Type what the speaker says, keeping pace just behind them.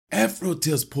Afro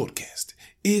Tales Podcast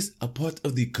is a part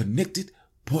of the Connected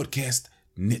Podcast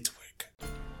Network.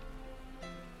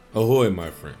 Ahoy,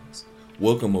 my friends.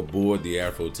 Welcome aboard the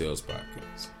Afro Tales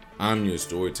Podcast. I'm your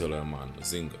storyteller, Aman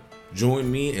Mazinga.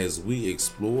 Join me as we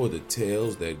explore the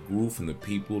tales that grew from the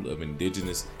people of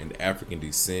indigenous and African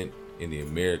descent in the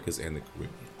Americas and the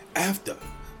Caribbean. After,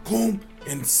 come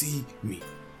and see me,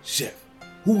 chef,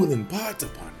 who will impart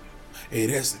upon you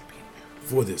a recipe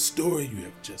for the story you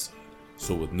have just heard.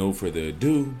 So with no further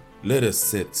ado, let us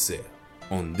set sail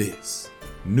on this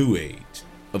new age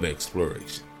of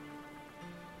exploration.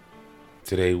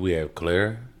 Today we have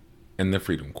Clara and the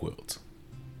Freedom Quilt.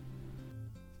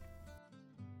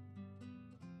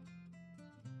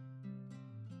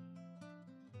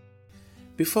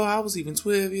 Before I was even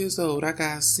 12 years old, I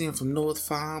got sent from North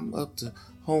Farm up to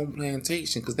Home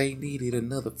Plantation because they needed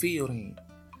another field hand.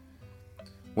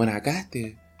 When I got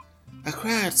there, I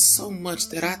cried so much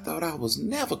that I thought I was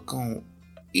never going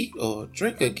to eat or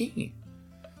drink again.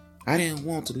 I didn't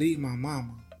want to leave my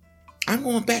mama. I'm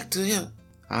going back to her,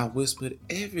 I whispered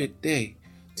every day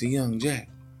to young Jack,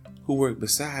 who worked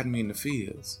beside me in the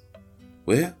fields.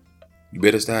 Well, you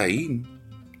better start eating.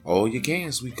 All you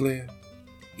can, sweet Claire,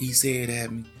 he said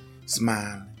at me,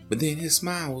 smiling. But then his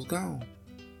smile was gone.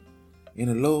 In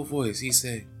a low voice, he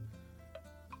said,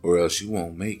 or else you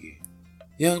won't make it.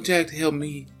 Young Jack helped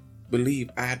me believe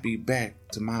I'd be back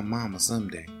to my mama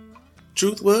someday.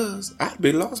 Truth was, I'd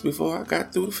be lost before I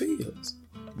got through the fields,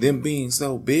 them being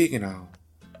so big and all.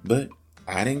 But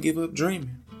I didn't give up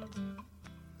dreaming.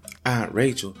 Aunt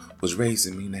Rachel was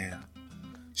raising me now.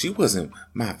 She wasn't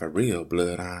my for real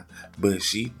blood aunt, but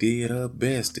she did her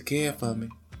best to care for me.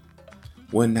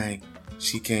 One night,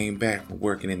 she came back from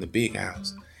working in the big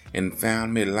house and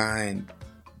found me lying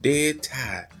dead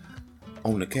tired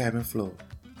on the cabin floor.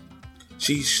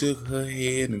 She shook her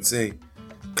head and said,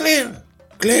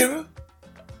 Clara,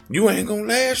 you ain't gonna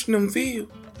last in them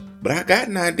fields. But I got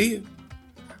an idea.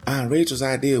 Aunt Rachel's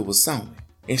idea was sewing,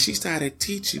 and she started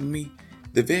teaching me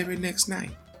the very next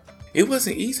night. It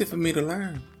wasn't easy for me to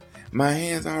learn. My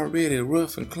hands already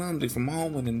rough and clumsy from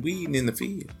hoeing and weeding in the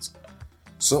fields.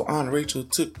 So Aunt Rachel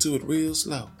took to it real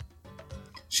slow.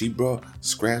 She brought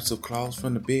scraps of cloth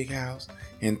from the big house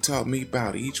and taught me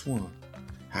about each one,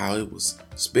 how it was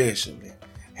special and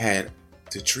had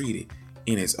to treat it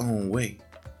in its own way.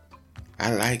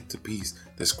 I liked to piece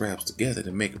the scraps together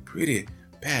to make pretty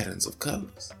patterns of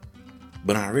colors.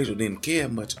 But Aunt Rachel didn't care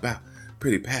much about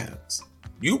pretty patterns.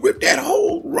 You rip that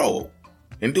whole roll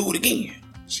and do it again,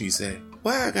 she said.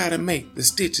 Why I gotta make the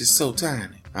stitches so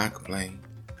tiny? I complained.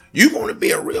 You gonna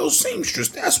be a real seamstress,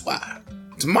 that's why.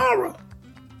 Tomorrow,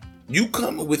 you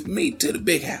coming with me to the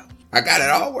big house. I got it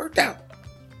all worked out.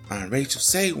 Aunt Rachel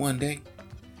said one day.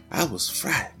 I was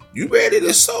frightened. You ready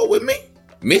to sew with me?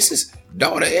 Mrs.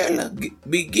 Daughter Ella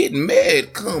be getting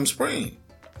married come spring.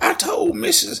 I told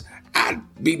Mrs. I'd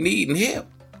be needing help.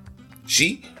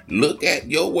 She looked at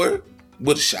your work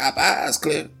with sharp eyes,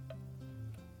 Claire.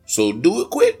 So do it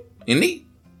quick and neat,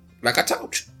 like I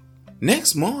taught you.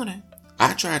 Next morning,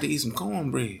 I tried to eat some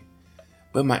cornbread,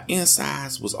 but my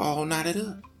insides was all knotted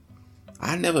up.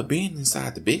 I never been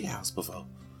inside the big house before,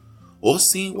 or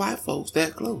seen white folks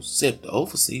that close, except the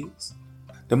overseers.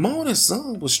 The morning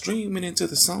sun was streaming into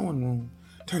the sewing room,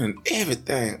 turning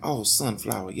everything all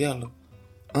sunflower yellow.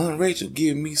 Aunt Rachel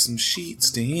gave me some sheets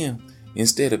to hem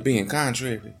instead of being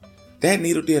contrary. That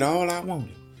needle did all I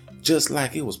wanted, just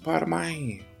like it was part of my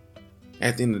hand.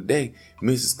 At the end of the day,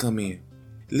 Mrs. come in.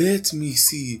 Let me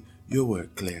see your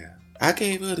work, Claire. I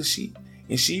gave her the sheet,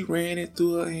 and she ran it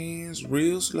through her hands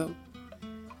real slow.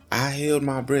 I held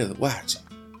my breath watching.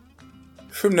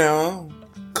 From now on,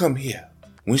 come here.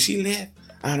 When she left,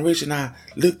 Aunt Rachel and I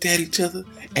looked at each other,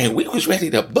 and we was ready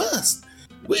to bust.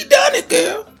 We done it,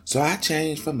 girl. So I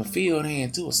changed from a field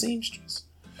hand to a seamstress.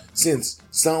 Since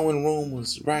sewing room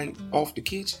was right off the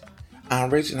kitchen,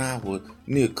 Aunt Rachel and I were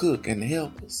near cook and the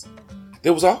helpers.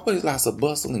 There was always lots of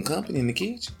bustle and company in the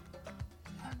kitchen.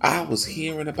 I was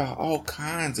hearing about all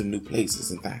kinds of new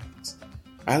places and things.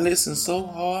 I listened so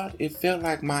hard it felt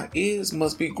like my ears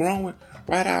must be growing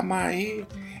right out my head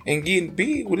and getting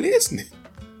big with listening.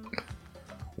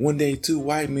 One day, 2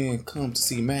 white men come to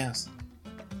see Master.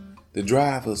 The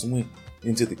drivers went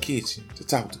into the kitchen to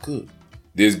talk to cook.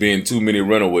 There's been too many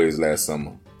runaways last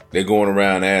summer. They're going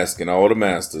around asking all the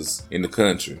masters in the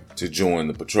country to join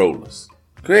the patrollers.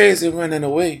 Crazy running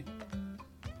away.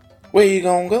 Where you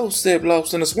gonna go, step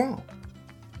lost in the swamp?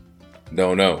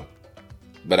 Don't know.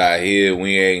 But I hear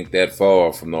we ain't that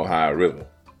far from the Ohio River.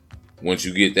 Once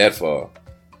you get that far,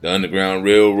 the Underground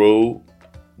Railroad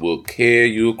will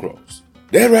carry you across.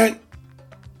 That right.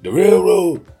 The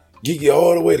railroad get you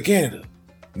all the way to Canada.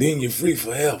 Then you're free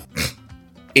forever.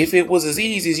 If it was as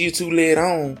easy as you two led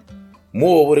on,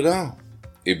 more would have gone.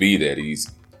 It'd be that easy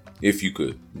if you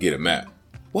could get a map.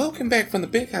 Walking back from the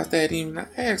big house that evening,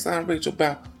 I asked Aunt Rachel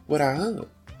about what I heard.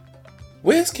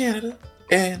 Where's Canada?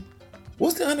 And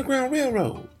what's the Underground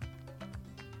Railroad?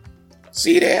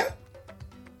 See there?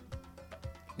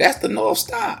 That's the North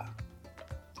Star.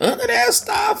 Under that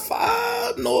star far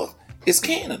up north is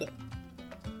Canada.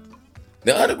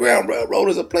 The Underground Railroad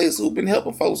is a place who's been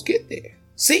helping folks get there.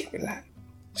 Secret like.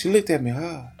 She looked at me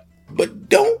hard. But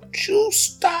don't you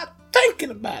start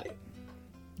thinking about it.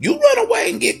 You run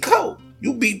away and get caught,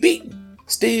 you be beaten.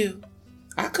 Still,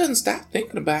 I couldn't stop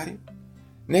thinking about it.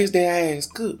 Next day I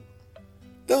asked Cook,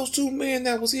 those two men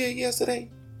that was here yesterday,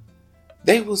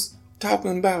 they was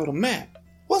talking about a map.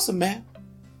 What's a map?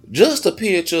 Just a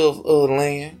picture of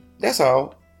land, that's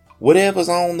all. Whatever's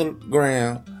on the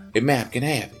ground, a map can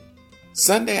have it.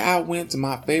 Sunday I went to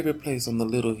my favorite place on the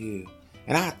little hill,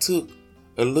 and I took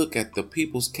a look at the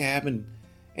people's cabin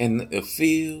and the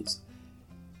fields,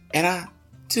 and I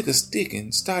took a stick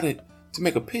and started to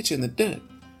make a picture in the dirt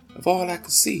of all I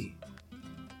could see.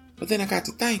 But then I got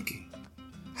to thinking,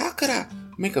 how could I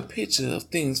make a picture of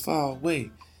things far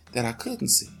away that I couldn't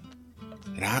see?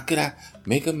 And how could I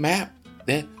make a map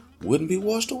that wouldn't be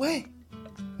washed away?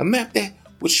 A map that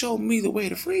would show me the way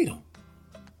to freedom.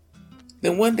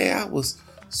 Then one day I was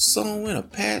sewing a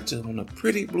patch on a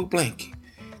pretty blue blanket.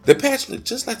 The patch looked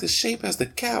just like the shape as the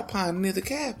cow pond near the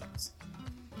cabins.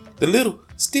 The little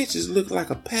stitches looked like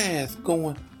a path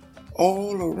going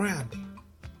all around it.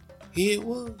 Here it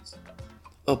was,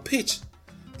 a picture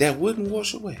that wouldn't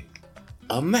wash away,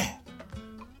 a map.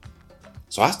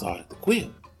 So I started to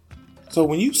quilt. So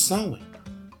when you sewing,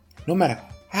 no matter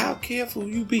how careful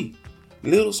you be,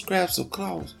 little scraps of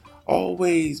cloth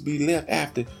always be left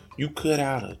after you cut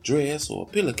out a dress or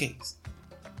a pillowcase.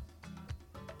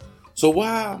 So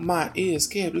while my ears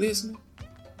kept listening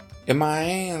and my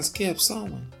hands kept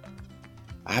sewing,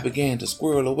 I began to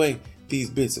squirrel away these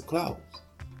bits of cloth.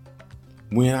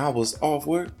 When I was off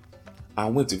work, I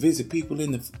went to visit people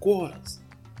in the quarters.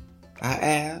 I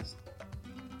asked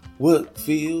what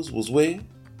fields was where.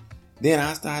 Then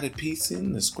I started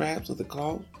piecing the scraps of the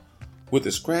cloth with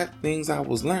the scrap things I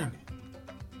was learning.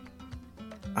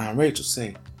 Aunt Rachel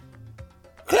said,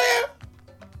 Claire,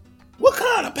 what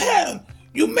kind of pattern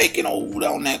you making over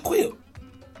on that quilt?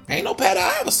 Ain't no pattern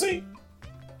I ever seen.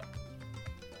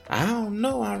 I don't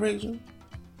know, Aunt Rachel.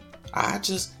 I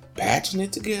just patching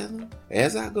it together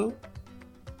as I go.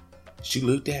 She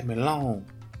looked at me long,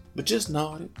 but just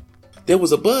nodded. There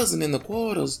was a buzzing in the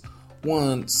quarters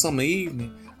one summer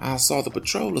evening. I saw the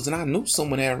patrollers and I knew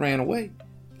someone had ran away.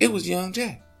 It was young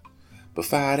Jack. But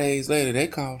 5 days later, they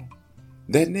caught him.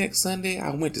 That next Sunday, I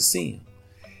went to see him,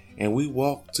 and we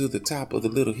walked to the top of the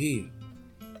little hill.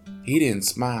 He didn't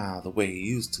smile the way he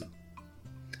used to.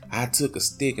 I took a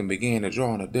stick and began to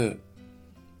draw in the dirt.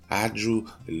 I drew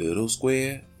a little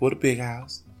square for the big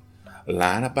house, a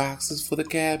line of boxes for the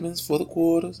cabins, for the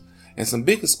quarters, and some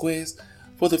bigger squares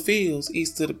for the fields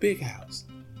east of the big house.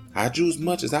 I drew as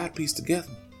much as I'd piece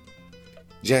together.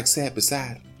 Jack sat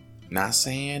beside me, not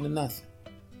saying nothing,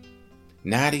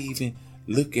 not even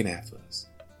looking at us.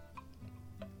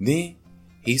 Then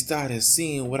he started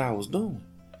seeing what I was doing,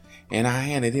 and I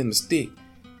handed him the stick.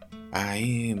 I heard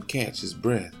him catch his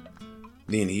breath.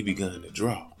 Then he began to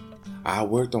draw. I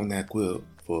worked on that quilt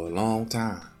for a long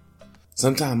time.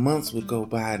 Sometimes months would go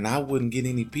by and I wouldn't get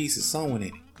any pieces sewn in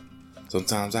it.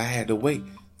 Sometimes I had to wait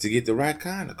to get the right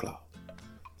kind of cloth.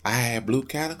 I had blue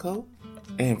calico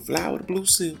and flowered blue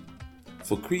silk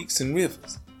for creeks and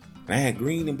rivers. And I had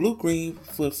green and blue green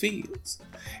for fields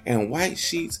and white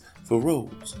sheets for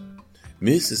roads.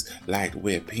 Mrs. liked to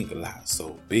wear pink a lot,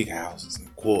 so big houses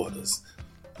and quarters.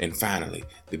 And finally,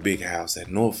 the big house at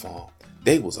North Farm,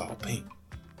 they was all pink.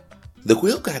 The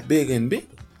quilt got bigger and bigger,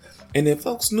 and if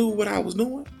folks knew what I was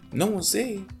doing, no one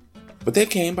said. But they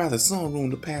came by the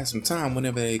sunroom to pass some time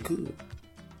whenever they could.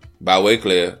 By the way,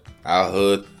 Claire, I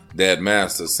heard that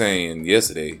master saying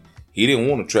yesterday he didn't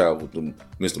want to travel to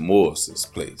Mr. Morris's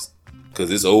place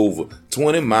because it's over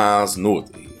 20 miles north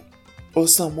of here. Or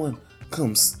someone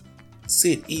comes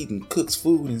sit eating Cook's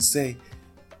food and say,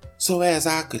 so as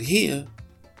I could hear,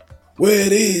 where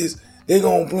it is, they're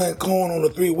going to plant corn on the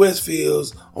 3 West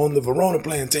fields on the Verona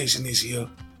plantation this year.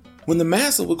 When the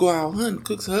master would go out hunting,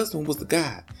 Cook's husband was the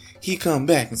guide. He come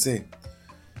back and said,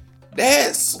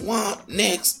 that swamp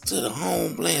next to the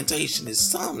home plantation is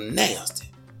something nasty.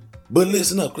 But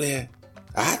listen up, Claire.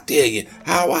 I tell you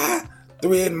how I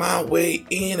thread my way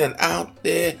in and out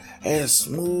there as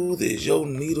smooth as your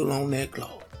needle on that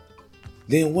cloth.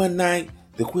 Then one night,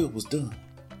 the quilt was done.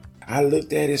 I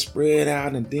looked at it spread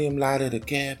out in the dim light of the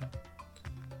cabin.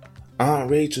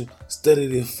 Aunt Rachel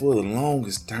studied it for the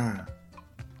longest time.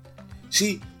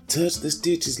 She touched the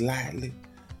stitches lightly,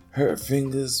 her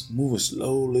fingers moving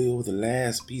slowly over the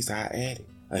last piece I added,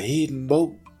 a hidden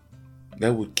boat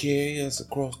that would carry us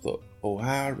across the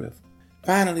Ohio River.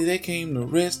 Finally, they came to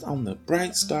rest on the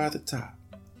bright star at the top.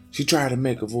 She tried to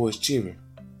make her voice cheery.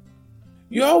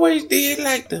 You always did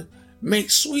like to make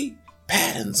sweet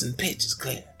patterns and pictures,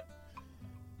 Claire.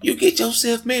 You get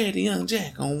yourself married to young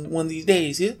Jack on one of these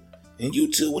days here, and you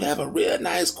two would have a real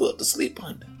nice quilt to sleep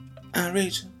under. Aunt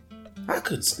Rachel, I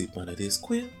couldn't sleep under this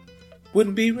quilt.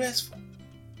 Wouldn't be restful.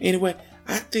 Anyway,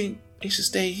 I think it should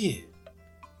stay here.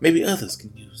 Maybe others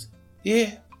can use it.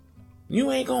 Yeah,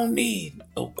 you ain't gonna need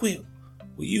a quilt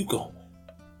where you going.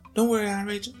 Don't worry, Aunt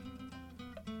Rachel.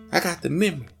 I got the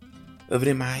memory of it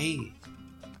in my head.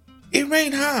 It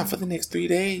rained hard for the next 3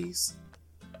 days.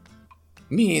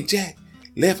 Me and Jack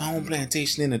left home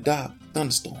plantation in a dark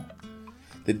thunderstorm.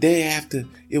 The day after,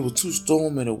 it was too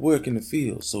stormy to work in the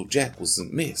field, so Jack was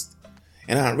missed.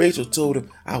 And Aunt Rachel told him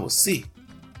I was sick.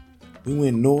 We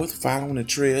went north following the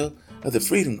trail of the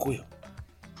Freedom Quilt.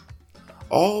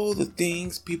 All the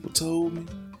things people told me,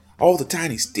 all the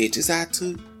tiny stitches I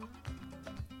took,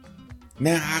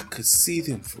 now I could see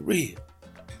them for real.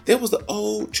 There was the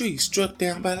old tree struck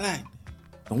down by lightning,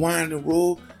 the winding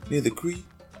road near the creek,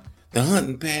 the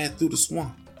hunting path through the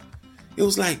swamp. It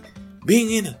was like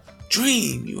being in a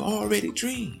dream you already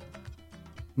dreamed.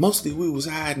 Mostly we was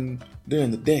hiding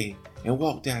during the day and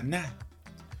walked out at night.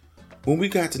 When we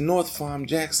got to North Farm,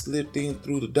 Jack slipped in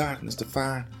through the darkness to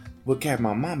find what kept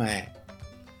my mama at.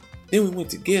 Then we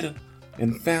went to get her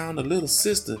and found a little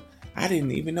sister I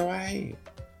didn't even know I had.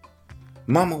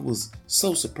 Mama was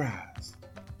so surprised.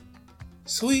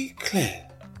 Sweet Claire,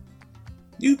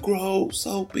 you grow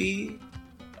so big.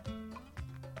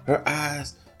 Her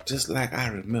eyes just like I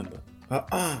remember, her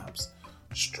arms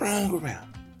strong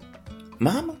around me.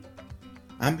 Mama,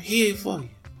 I'm here for you.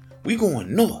 We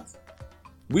going north.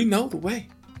 We know the way.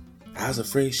 I was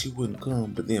afraid she wouldn't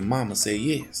come, but then Mama said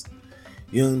yes.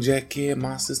 Young Jack carried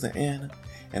my sister Anna,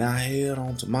 and I held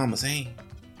on to Mama's hand.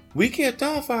 We kept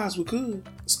on far as we could,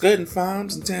 skirting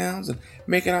farms and towns and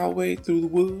making our way through the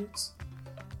woods.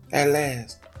 At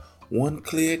last, one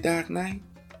clear dark night,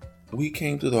 we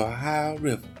came to the Ohio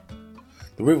River.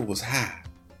 The river was high,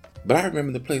 but I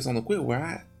remember the place on the quilt where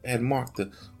I had marked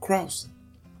the crossing.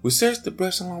 We searched the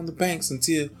brush along the banks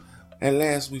until at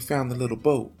last we found the little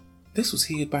boat. This was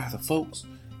hid by the folks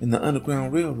in the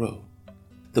Underground Railroad.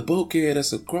 The boat carried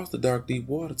us across the dark deep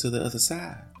water to the other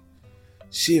side.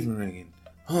 Shivering and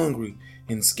hungry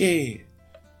and scared,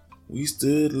 we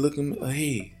stood looking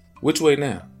ahead. Which way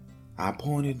now? I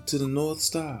pointed to the North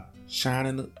Star,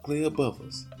 shining clear above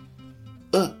us.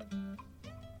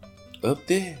 Up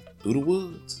there, through the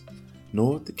woods,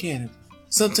 north to Canada.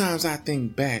 Sometimes I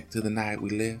think back to the night we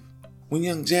left, when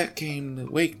young Jack came to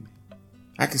wake me.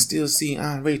 I can still see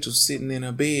Aunt Rachel sitting in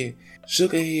her bed,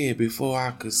 shook her head before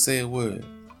I could say a word.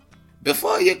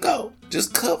 Before you go,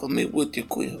 just cover me with your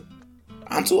quilt.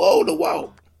 I'm too old to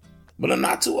walk, but I'm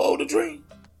not too old to dream.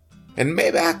 And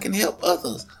maybe I can help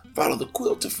others follow the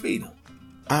quilt to freedom.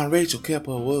 Aunt Rachel kept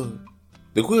her word.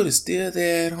 The quilt is still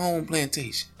there at home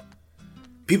plantation.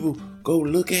 People go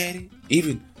look at it,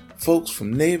 even folks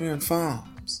from neighboring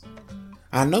farms.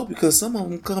 I know because some of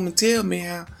them come and tell me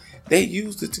how they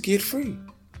used it to get free.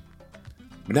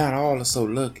 But not all are so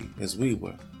lucky as we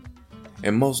were,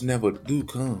 and most never do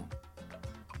come.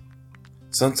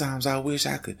 Sometimes I wish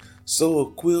I could sew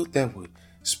a quilt that would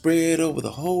spread over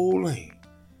the whole land,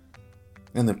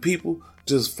 and the people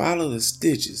just follow the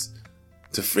stitches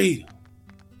to freedom,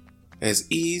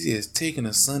 as easy as taking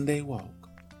a Sunday walk.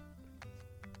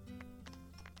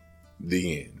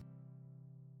 The end.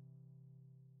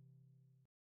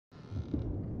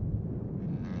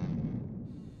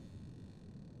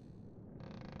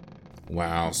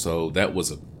 Wow, so that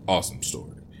was an awesome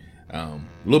story. A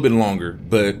little bit longer,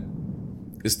 but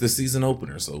it's the season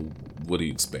opener, so what do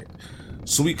you expect?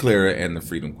 Sweet Clara and the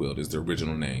Freedom Quilt is the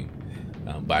original name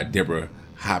by Deborah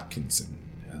Hopkinson,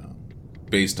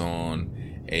 based on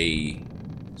a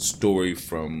story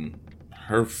from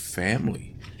her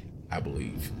family, I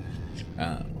believe.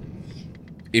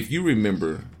 If you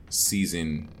remember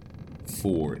season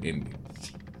 4 ending,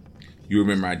 you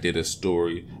remember I did a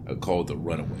story called The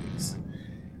Runaways,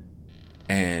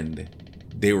 and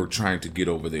they were trying to get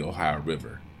over the Ohio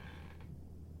River.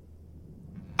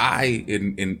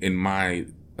 In my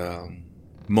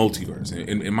multiverse,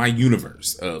 in my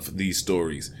universe of these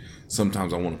stories,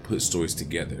 sometimes I want to put stories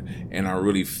together, and I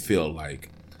really feel like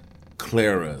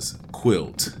Clara's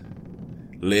quilt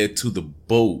led to the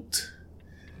boat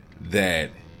that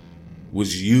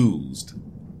was used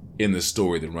in the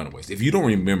story The Runaways. If you don't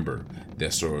remember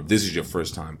that story, if this is your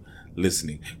first time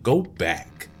listening, go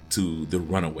back to The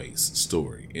Runaways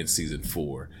story in season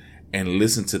 4 and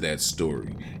listen to that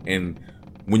story. And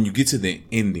when you get to the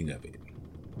ending of it,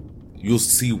 you'll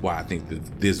see why I think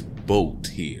that this boat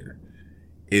here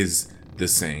is the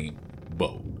same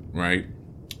boat, right?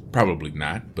 Probably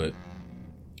not, but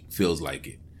feels like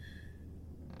it.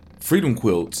 Freedom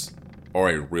quilts are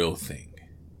a real thing.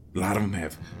 A lot of them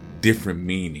have different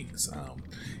meanings,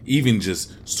 even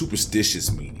just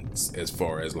superstitious meanings, as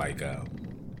far as like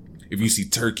if you see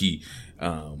turkey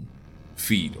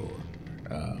feet, or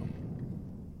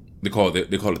they call it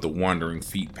the wandering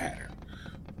feet pattern,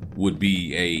 would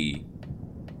be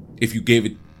if you gave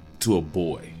it to a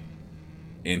boy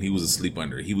and he was asleep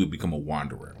under it, he would become a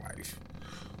wanderer in life.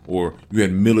 Or you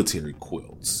had military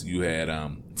quilts. You had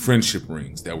friendship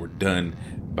rings that were done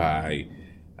by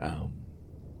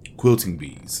quilting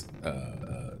bees.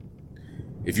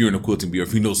 If you're in a quilting bee, or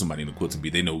if you know somebody in a quilting bee,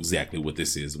 they know exactly what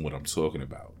this is and what I'm talking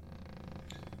about.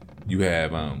 You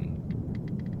have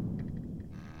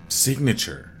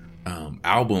signature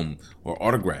album or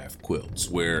autograph quilts,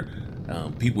 where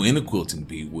people in a quilting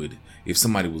bee would, if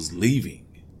somebody was leaving,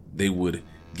 they would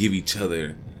give each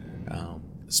other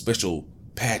special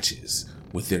patches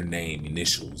with their name,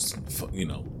 initials,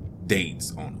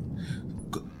 dates on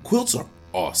them. Quilts are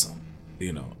awesome.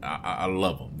 I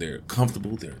love them. They're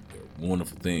comfortable. They're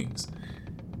wonderful things.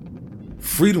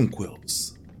 Freedom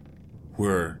quilts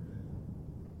were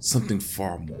something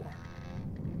far more.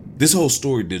 This whole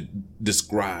story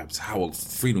describes how a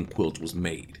freedom quilt was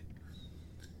made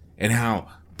and how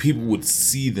people would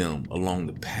see them along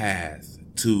the path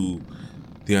to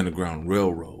the Underground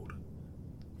Railroad.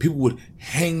 People would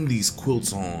hang these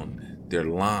quilts on their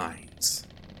lines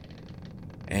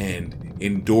and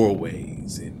in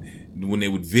doorways and when they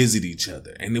would visit each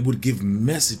other, and it would give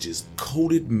messages,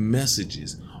 coded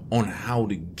messages on how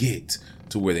to get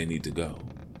to where they need to go.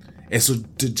 And so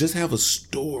to just have a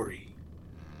story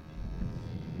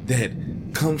that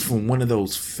comes from one of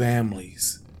those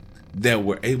families that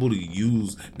were able to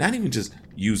use, not even just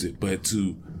use it, but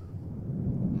to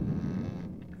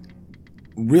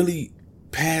really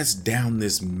pass down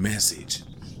this message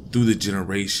through the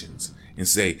generations and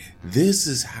say, this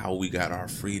is how we got our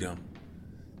freedom.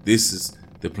 This is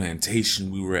the plantation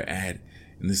we were at,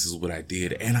 and this is what I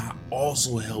did. And I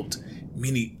also helped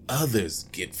many others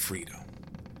get freedom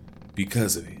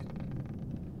because of it.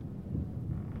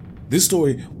 This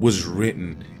story was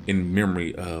written in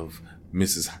memory of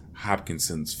Mrs.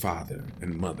 Hopkinson's father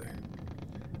and mother,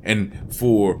 and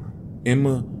for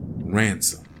Emma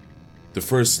Ransom, the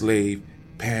first slave,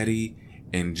 Patty,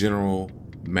 and General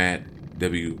Matt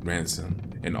W.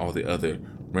 Ransom, and all the other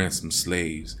Ransom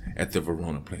slaves at the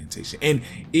Verona plantation. And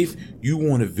if you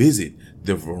want to visit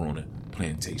the Verona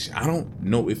plantation, I don't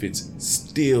know if it's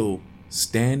still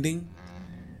standing,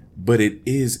 but it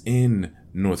is in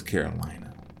North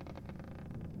Carolina.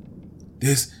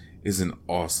 This is an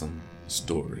awesome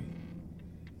story.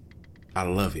 I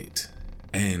love it.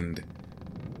 And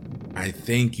I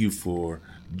thank you for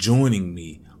joining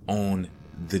me on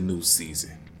the new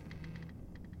season.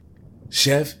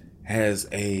 Chef has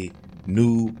a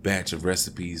new batch of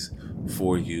recipes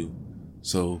for you,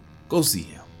 so go see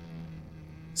him.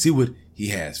 See what he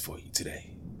has for you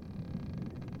today.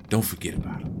 Don't forget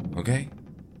about him, okay?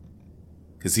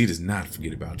 Because he does not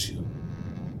forget about you.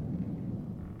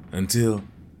 Until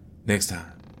next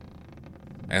time,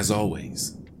 as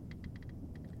always,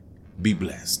 be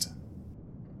blessed.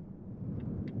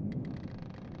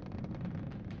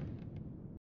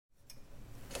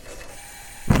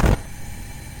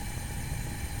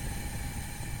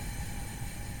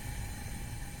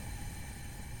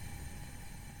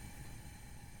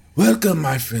 Welcome,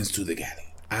 my friends, to the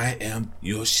galley. I am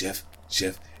your chef,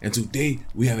 and today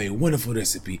we have a wonderful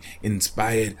recipe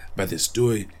inspired by the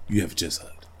story you have just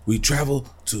heard. We travel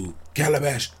to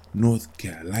Calabash, North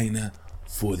Carolina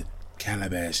for the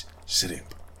Calabash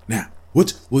shrimp. Now,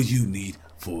 what will you need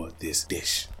for this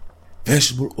dish?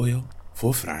 Vegetable oil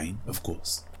for frying, of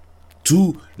course.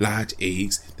 2 large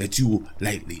eggs that you will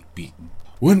lightly beaten.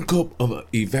 1 cup of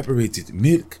evaporated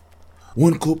milk.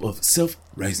 1 cup of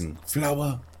self-rising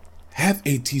flour. Half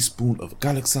a teaspoon of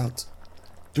garlic salt,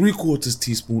 3/4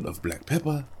 teaspoon of black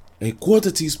pepper,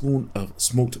 1/4 teaspoon of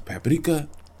smoked paprika,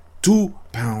 2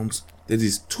 pounds, that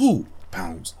is 2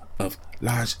 pounds of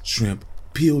large shrimp,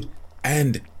 peeled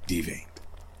and deveined.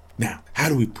 Now, how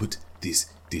do we put this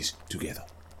dish together?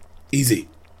 Easy.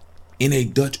 In a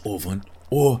Dutch oven,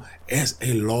 or as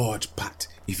a large pot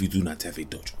if you do not have a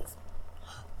Dutch oven.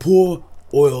 Pour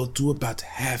oil to about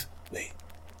halfway.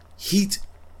 Heat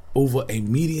over a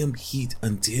medium heat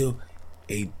until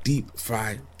a deep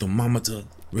fry thermometer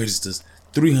registers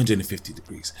 350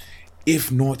 degrees.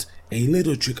 If not, a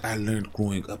little trick I learned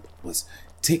growing up was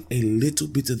take a little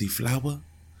bit of the flour,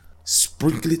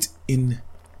 sprinkle it in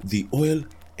the oil,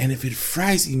 and if it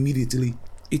fries immediately,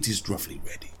 it is roughly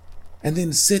ready. And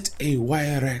then set a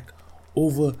wire rack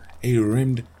over a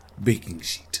rimmed baking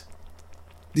sheet.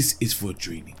 This is for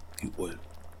draining the oil.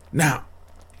 Now,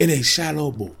 in a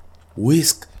shallow bowl,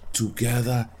 whisk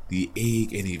together the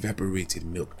egg and evaporated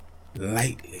milk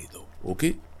lightly though,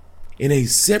 okay? In a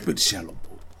separate shallow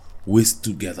bowl, whisk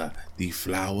together the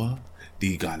flour,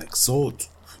 the garlic salt,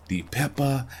 the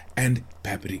pepper, and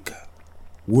paprika.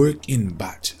 Work in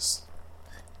batches.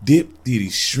 Dip the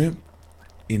shrimp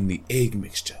in the egg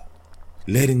mixture,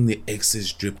 letting the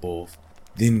excess drip off,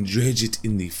 then dredge it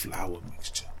in the flour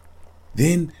mixture.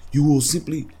 Then you will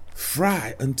simply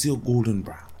fry until golden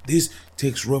brown. This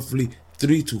takes roughly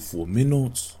 3 to 4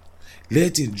 minutes.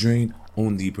 Let it drain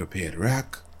on the prepared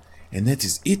rack, and that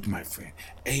is it, my friend.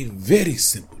 A very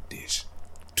simple dish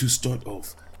to start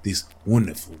off this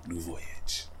wonderful new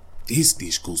voyage. This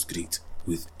dish goes great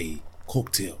with a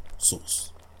cocktail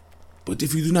sauce. But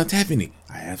if you do not have any,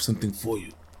 I have something for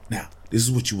you. Now, this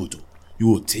is what you will do. You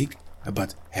will take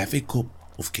about half a cup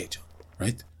of ketchup,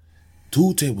 right?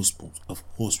 2 tablespoons of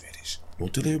horseradish.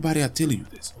 Don't tell everybody I tell you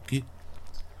this, okay?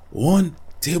 1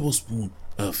 tablespoon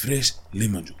of fresh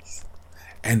lemon juice.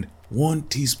 And 1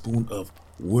 teaspoon of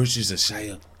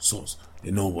Worcestershire sauce.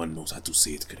 And no one knows how to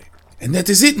say it correct. And that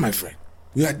is it, my friend.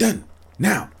 We are done.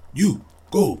 Now, you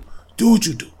go do what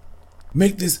you do.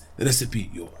 Make this recipe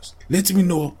yours. Let me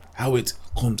know how it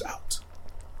comes out.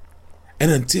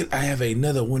 And until I have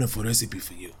another wonderful recipe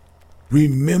for you,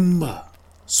 remember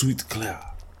Sweet Claire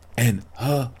and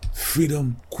her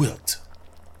freedom quilt.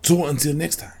 So until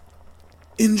next time,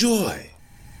 enjoy.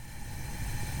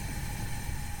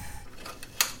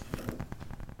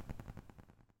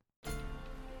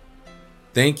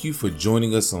 Thank you for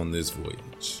joining us on this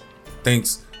voyage.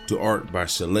 Thanks to Art by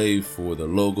Chalet for the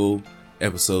logo,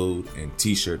 episode, and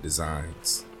t-shirt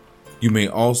designs. You may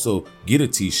also get a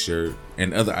t-shirt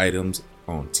and other items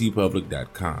on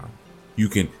tpublic.com. You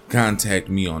can contact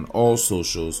me on all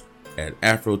socials at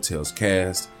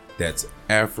AfroTalesCast. That's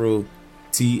Afro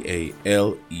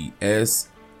TALES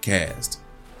cast.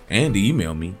 And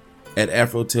email me at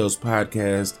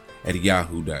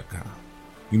afrotalespodcast@yahoo.com.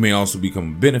 You may also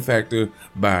become a benefactor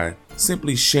by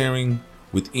simply sharing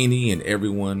with any and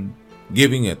everyone,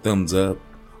 giving a thumbs up,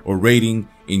 or rating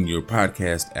in your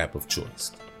podcast app of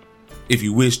choice. If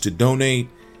you wish to donate,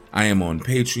 I am on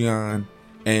Patreon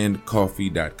and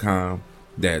Ko-fi.com.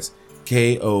 That's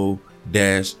KO-FI.com.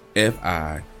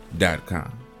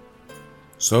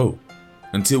 So,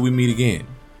 until we meet again,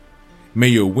 may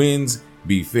your winds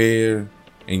be fair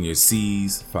and your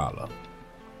seas follow.